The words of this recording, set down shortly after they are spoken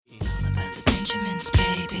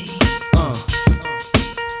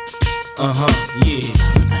Yeah. It's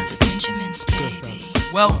all about the Benjamins, baby.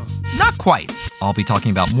 Well, not quite. I'll be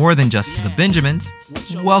talking about more than just the Benjamins.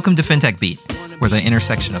 Welcome to FinTech Beat, where the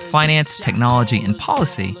intersection of finance, technology, and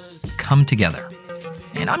policy come together.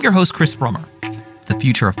 And I'm your host, Chris Brummer. The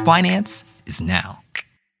future of finance is now.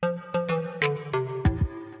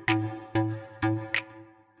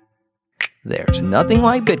 There's nothing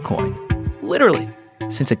like Bitcoin. Literally.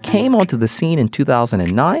 Since it came onto the scene in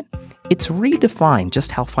 2009, it's redefined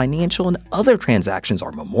just how financial and other transactions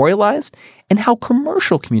are memorialized and how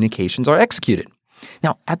commercial communications are executed.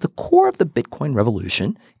 Now, at the core of the Bitcoin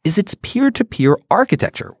revolution is its peer-to-peer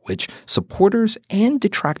architecture, which supporters and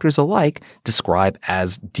detractors alike describe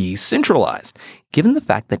as decentralized, given the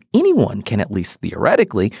fact that anyone can at least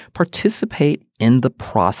theoretically participate in the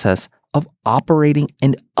process of operating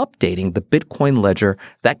and updating the Bitcoin ledger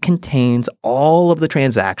that contains all of the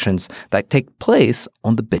transactions that take place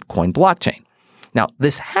on the Bitcoin blockchain. Now,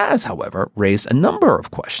 this has, however, raised a number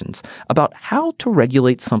of questions about how to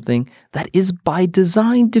regulate something that is by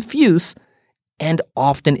design diffuse and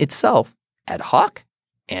often itself ad hoc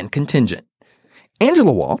and contingent.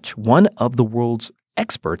 Angela Walsh, one of the world's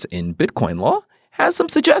experts in Bitcoin law, has some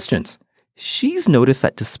suggestions. She's noticed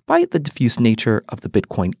that despite the diffuse nature of the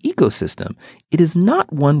Bitcoin ecosystem, it is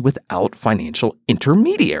not one without financial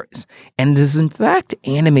intermediaries, and it is in fact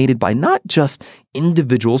animated by not just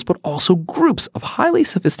individuals, but also groups of highly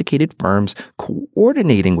sophisticated firms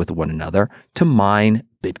coordinating with one another to mine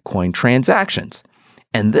Bitcoin transactions.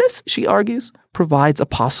 And this, she argues, provides a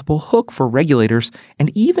possible hook for regulators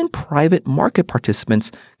and even private market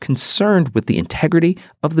participants concerned with the integrity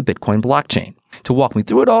of the Bitcoin blockchain. To walk me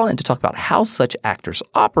through it all and to talk about how such actors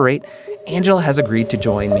operate, Angela has agreed to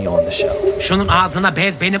join me on the show. Şunun ağzına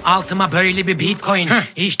bez benim altıma böyle bir Bitcoin.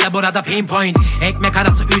 İşte burada pinpoint. Ekmek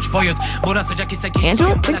arası 3 boyut. Burası sıcak ise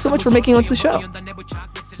Angela, thanks so much for making it onto the show.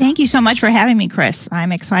 Thank you so much for having me, Chris.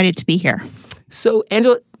 I'm excited to be here. So,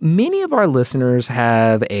 Angela, many of our listeners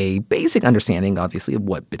have a basic understanding, obviously, of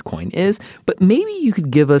what Bitcoin is, but maybe you could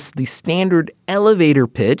give us the standard elevator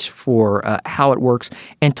pitch for how it works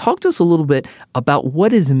and talk to us a little bit about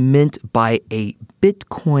what is meant by a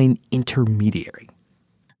Bitcoin intermediary.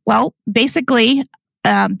 Well, basically,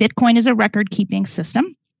 Bitcoin is a record-keeping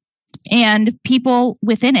system, and people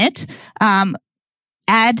within it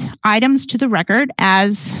add items to the record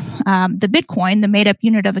as the Bitcoin, the made-up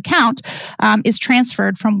unit of account, is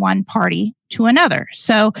transferred from one party to another.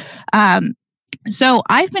 So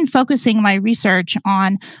I've been focusing my research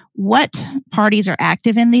on what parties are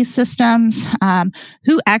active in these systems,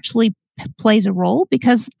 who actually plays a role,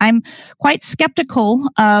 because I'm quite skeptical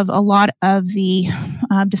of a lot of the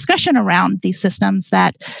discussion around these systems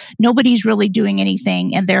that nobody's really doing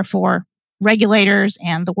anything, and therefore regulators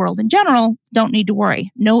and the world in general don't need to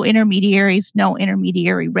worry. No intermediaries, no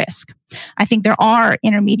intermediary risk. I think there are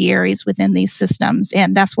intermediaries within these systems,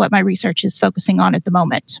 and that's what my research is focusing on at the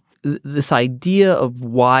moment. This idea of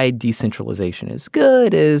why decentralization is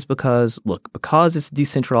good is because it's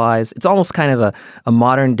decentralized, it's almost kind of a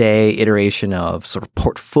modern day iteration of sort of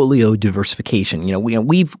portfolio diversification.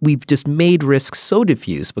 We've just made risk so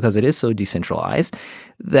diffuse because it is so decentralized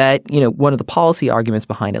that, one of the policy arguments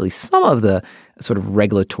behind at least some of the sort of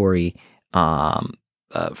regulatory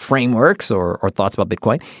frameworks or thoughts about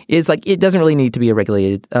Bitcoin is like it doesn't really need to be a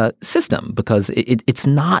regulated system because it's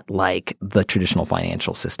not like the traditional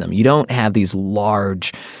financial system. You don't have these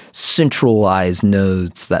large centralized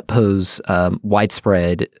nodes that pose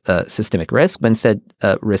widespread systemic risk, but instead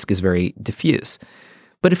risk is very diffuse.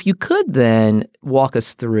 But if you could then walk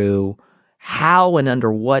us through how and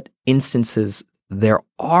under what instances there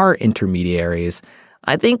are intermediaries,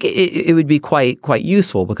 I think it would be quite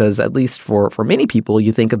useful because at least for many people,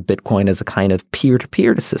 you think of Bitcoin as a kind of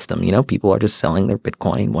peer-to-peer system. People are just selling their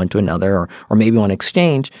Bitcoin one to another or maybe on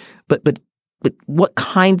exchange. But what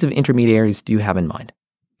kinds of intermediaries do you have in mind?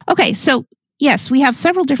 Okay, so yes, we have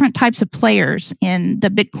several different types of players in the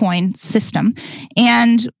Bitcoin system.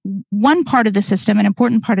 And one part of the system, an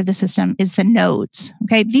important part of the system, is the nodes.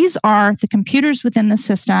 Okay, these are the computers within the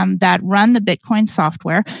system that run the Bitcoin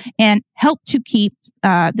software and help to keep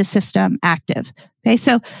the system active. Okay,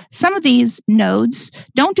 so some of these nodes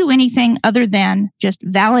don't do anything other than just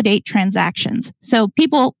validate transactions. So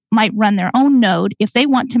people might run their own node if they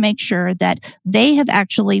want to make sure that they have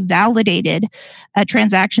actually validated a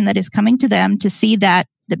transaction that is coming to them to see that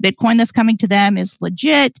the Bitcoin that's coming to them is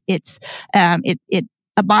legit. It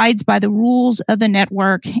abides by the rules of the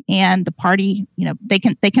network, and the party, they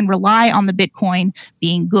can rely on the Bitcoin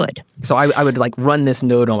being good. So I would run this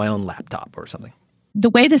node on my own laptop or something. The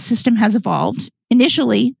way the system has evolved,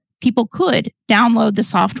 initially, people could download the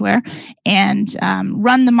software and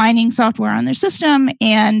run the mining software on their system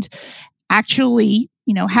and actually,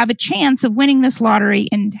 have a chance of winning this lottery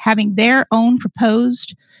and having their own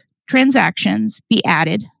proposed transactions be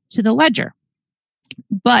added to the ledger.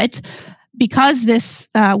 But because this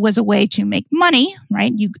was a way to make money,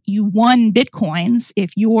 right? You won Bitcoins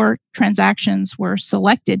if your transactions were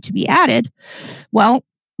selected to be added. Well,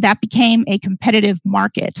 that became a competitive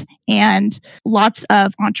market, and lots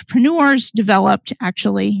of entrepreneurs developed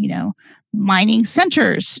actually, mining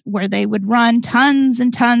centers where they would run tons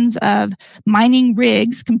and tons of mining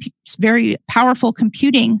rigs, very powerful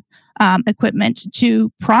computing equipment to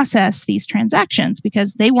process these transactions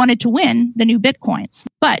because they wanted to win the new Bitcoins.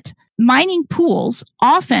 But mining pools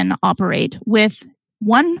often operate with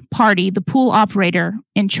one party, the pool operator,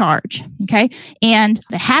 in charge, okay? And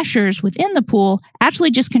the hashers within the pool actually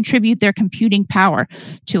just contribute their computing power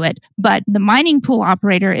to it. But the mining pool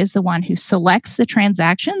operator is the one who selects the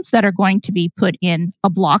transactions that are going to be put in a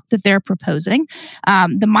block that they're proposing.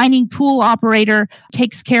 The mining pool operator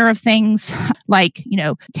takes care of things like,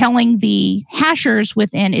 telling the hashers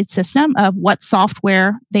within its system of what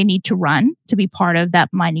software they need to run to be part of that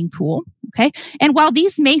mining pool. Okay. And while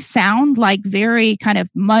these may sound like very kind of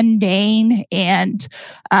mundane and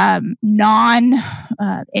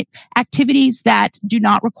activities that do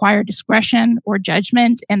not require discretion or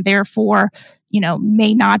judgment, and therefore,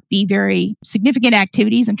 may not be very significant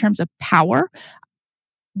activities in terms of power,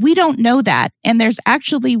 we don't know that. And there's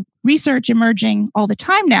actually research emerging all the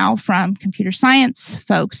time now from computer science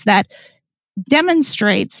folks that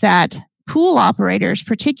demonstrates that pool operators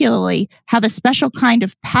particularly have a special kind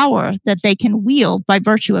of power that they can wield by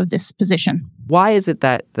virtue of this position. Why is it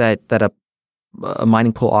that a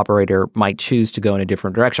mining pool operator might choose to go in a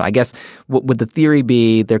different direction? I guess would the theory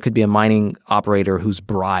be there could be a mining operator who's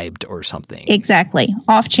bribed or something? Exactly.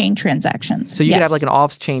 Off-chain transactions. So you could have like an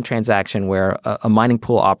off-chain transaction where a mining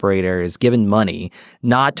pool operator is given money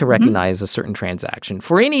not to recognize a certain transaction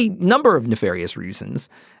for any number of nefarious reasons.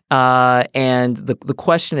 And the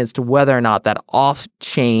question as to whether or not that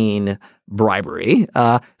off-chain bribery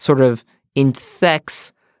sort of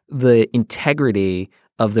infects the integrity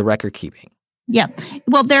of the record keeping. Yeah.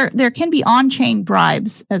 Well, there can be on-chain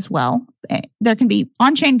bribes as well. There can be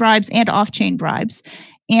on-chain bribes and off-chain bribes.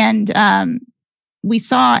 And we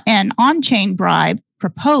saw an on-chain bribe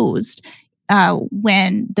proposed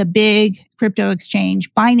when the big crypto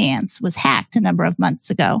exchange Binance was hacked a number of months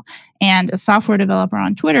ago. And a software developer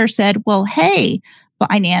on Twitter said, well, hey,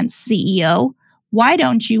 Binance CEO, why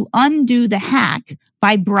don't you undo the hack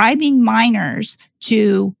by bribing miners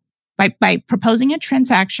by proposing a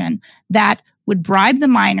transaction that would bribe the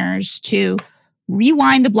miners to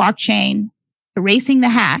rewind the blockchain, erasing the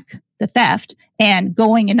hack, the theft, and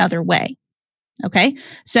going another way. Okay,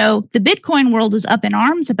 so the Bitcoin world was up in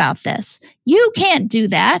arms about this. You can't do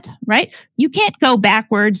that, right? You can't go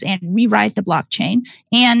backwards and rewrite the blockchain.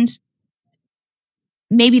 And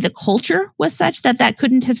maybe the culture was such that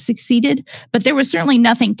couldn't have succeeded, but there was certainly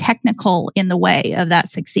nothing technical in the way of that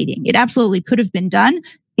succeeding. It absolutely could have been done.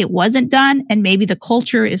 It wasn't done, and maybe the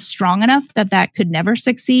culture is strong enough that could never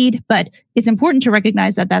succeed. But it's important to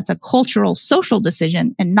recognize that that's a cultural, social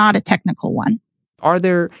decision and not a technical one. Are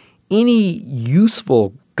there any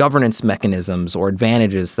useful governance mechanisms or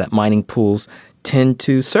advantages that mining pools tend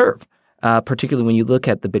to serve, particularly when you look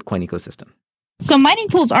at the Bitcoin ecosystem? So mining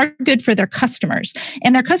pools are good for their customers,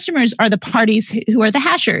 and their customers are the parties who are the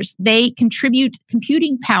hashers. They contribute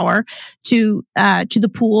computing power to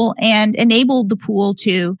the pool and enable the pool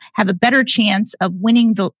to have a better chance of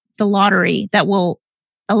winning the lottery that will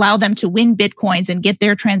allow them to win Bitcoins and get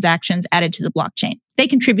their transactions added to the blockchain. They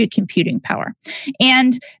contribute computing power.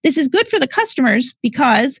 And this is good for the customers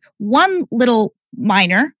because one little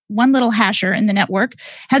miner, one little hasher in the network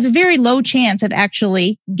has a very low chance of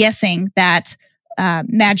actually guessing that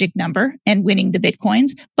magic number and winning the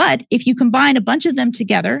Bitcoins. But if you combine a bunch of them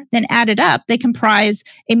together, then add it up, they comprise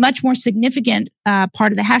a much more significant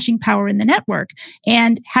part of the hashing power in the network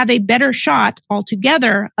and have a better shot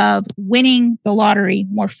altogether of winning the lottery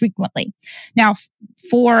more frequently. Now,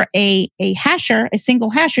 for a hasher, a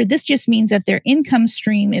single hasher, this just means that their income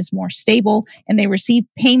stream is more stable and they receive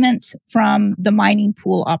payments from the mining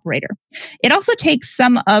pool operator. It also takes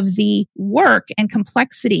some of the work and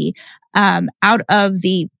complexity out of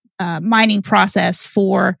the mining process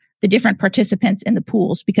for the different participants in the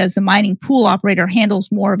pools because the mining pool operator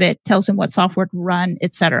handles more of it, tells them what software to run,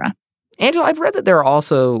 et cetera. Angela, I've read that there are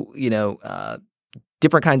also,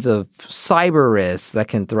 different kinds of cyber risks that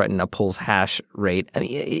can threaten a pool's hash rate. I mean,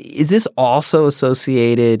 is this also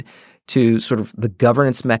associated to sort of the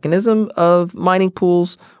governance mechanism of mining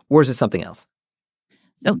pools, or is it something else?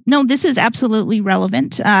 So, no, this is absolutely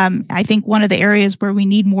relevant. I think one of the areas where we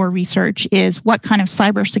need more research is what kind of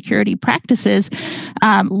cybersecurity practices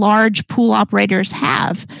large pool operators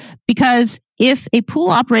have. Because if a pool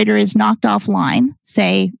operator is knocked offline,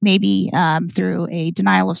 say maybe through a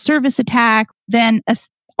denial of service attack, then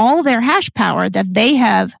all their hash power that they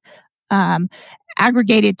have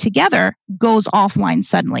aggregated together goes offline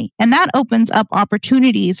suddenly. And that opens up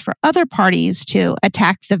opportunities for other parties to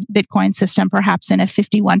attack the Bitcoin system, perhaps in a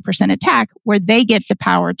 51% attack, where they get the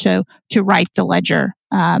power to write the ledger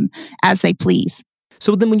as they please.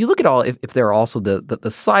 So then when you look at all, if there are also the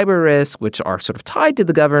cyber risks, which are sort of tied to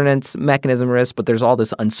the governance mechanism risk, but there's all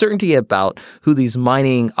this uncertainty about who these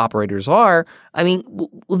mining operators are, I mean,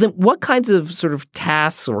 well, then what kinds of sort of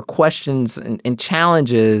tasks or questions and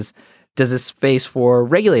challenges does this face for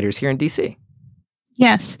regulators here in D.C.?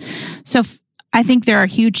 Yes. So I think there are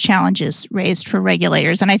huge challenges raised for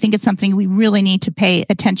regulators, and I think it's something we really need to pay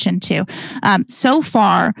attention to. So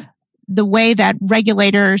far, the way that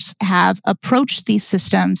regulators have approached these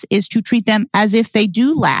systems is to treat them as if they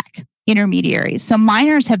do lack intermediaries. So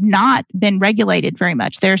miners have not been regulated very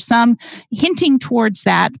much. There's some hinting towards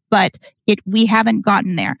that, but we haven't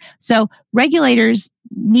gotten there. So regulators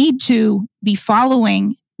need to be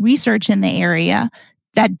following research in the area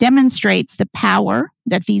that demonstrates the power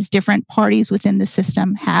that these different parties within the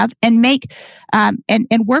system have, and make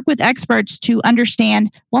and work with experts to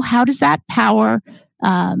understand, well, how does that power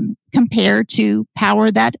compare to power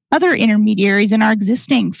that other intermediaries in our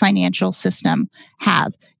existing financial system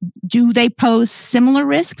have? Do they pose similar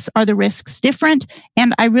risks? Are the risks different?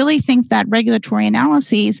 And I really think that regulatory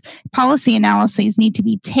analyses, policy analyses, need to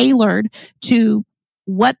be tailored to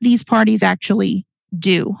what these parties actually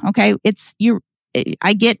do. Okay,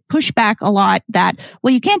 I get pushback a lot that,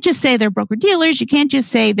 well, you can't just say they're broker dealers. You can't just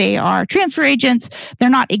say they are transfer agents. They're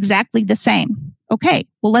not exactly the same. Okay,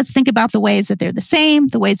 well, let's think about the ways that they're the same,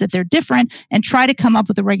 the ways that they're different, and try to come up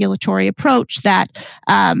with a regulatory approach that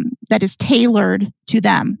is tailored to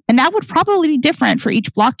them. And that would probably be different for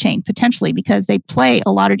each blockchain, potentially, because they play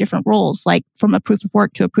a lot of different roles, like from a proof of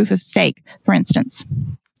work to a proof of stake, for instance.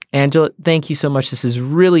 Angela, thank you so much. This is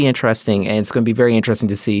really interesting, and it's going to be very interesting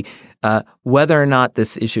to see whether or not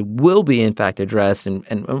this issue will be, in fact, addressed,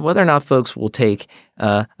 and whether or not folks will take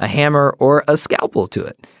a hammer or a scalpel to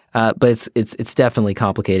it. But it's definitely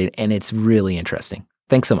complicated, and it's really interesting.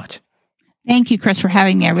 Thanks so much. Thank you, Chris, for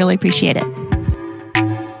having me. I really appreciate it.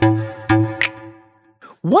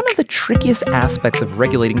 One of the trickiest aspects of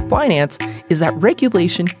regulating finance is that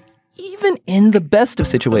regulation, even in the best of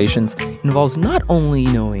situations, involves not only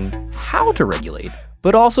knowing how to regulate,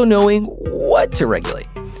 but also knowing what to regulate.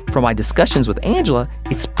 From my discussions with Angela,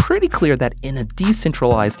 it's pretty clear that in a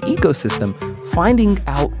decentralized ecosystem, finding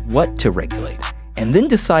out what to regulate and then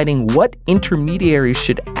deciding what intermediaries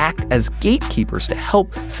should act as gatekeepers to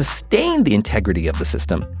help sustain the integrity of the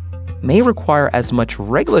system may require as much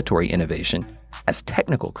regulatory innovation as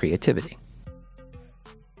technical creativity.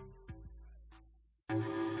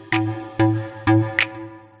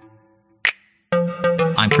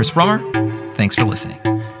 I'm Chris Brummer. Thanks for listening.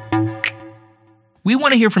 We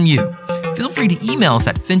want to hear from you. Feel free to email us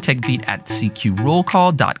at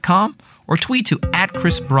fintechbeat@cqrollcall.com or tweet to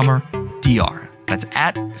 @ChrisBrummerDR. That's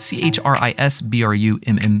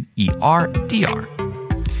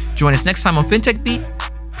 @ChrisBrummerdr. Join us next time on FinTech Beat,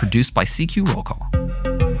 produced by CQ Roll Call.